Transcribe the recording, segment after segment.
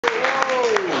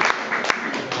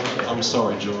I'm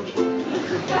sorry, George.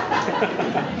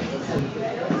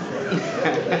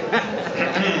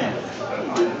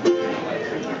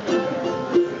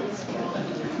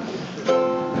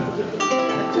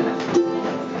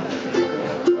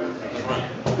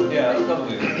 Yeah,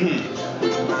 lovely.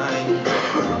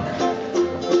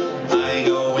 I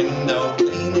go window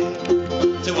cleaning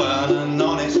to earn an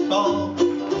honest bob.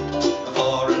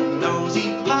 For a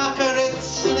nosy Parker,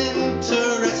 it's an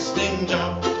interesting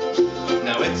job.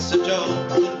 Now it's a job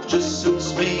that just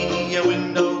suits me. A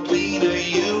window cleaner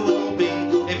you will be.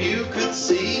 If you could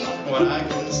see what I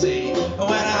can see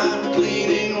when I'm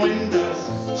cleaning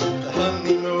windows. The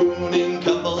honeymooning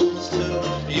couples too,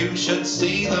 you should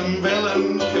see them bill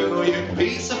and coo. You'd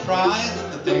be surprised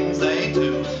at the things they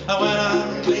do when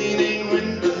I'm cleaning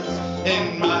windows.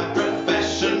 In my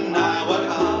profession I work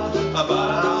hard, but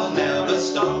I'll never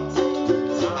stop.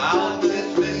 I'll be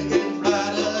thinking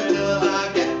brighter till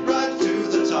I get right to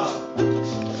the top.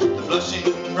 The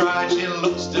blushing bride, she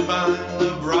looks divine.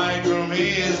 The bridegroom, he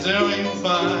is doing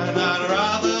fine. I'd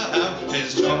rather have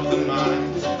his job than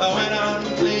mine when I'm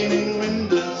cleaning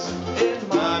windows. In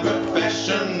my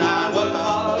profession I work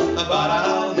hard, but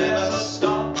I'll never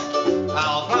stop.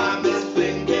 I'll climb this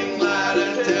blinking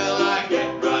ladder till I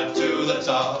get right to the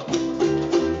top.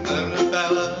 And the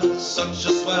fella's such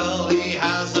a swell, he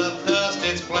has a thirst,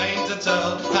 it's plain to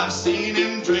tell. I've seen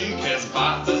him drink his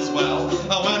bath as well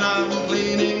when I'm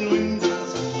cleaning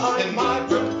windows. In my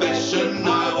profession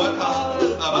I work hard,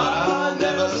 but I'll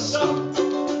never stop.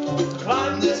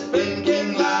 Climb this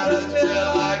blinking ladder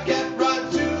till I get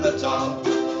right to the top.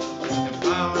 If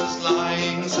I was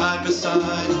lying side by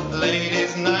side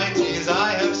ladies' nighties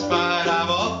I have spied, I've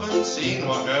often seen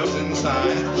what goes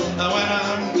inside when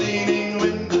I'm cleaning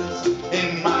windows.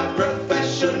 In my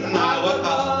profession I work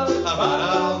hard, but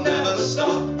I'll never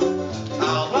stop.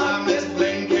 I'll climb this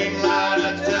blinking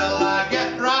ladder till I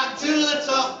get right to the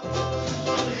top.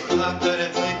 I've got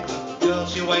it late, the girl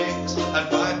she wakes at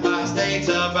 8:05,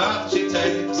 a bath she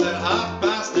takes. At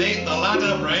 8:30 the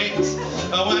ladder breaks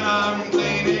when I'm cleaning.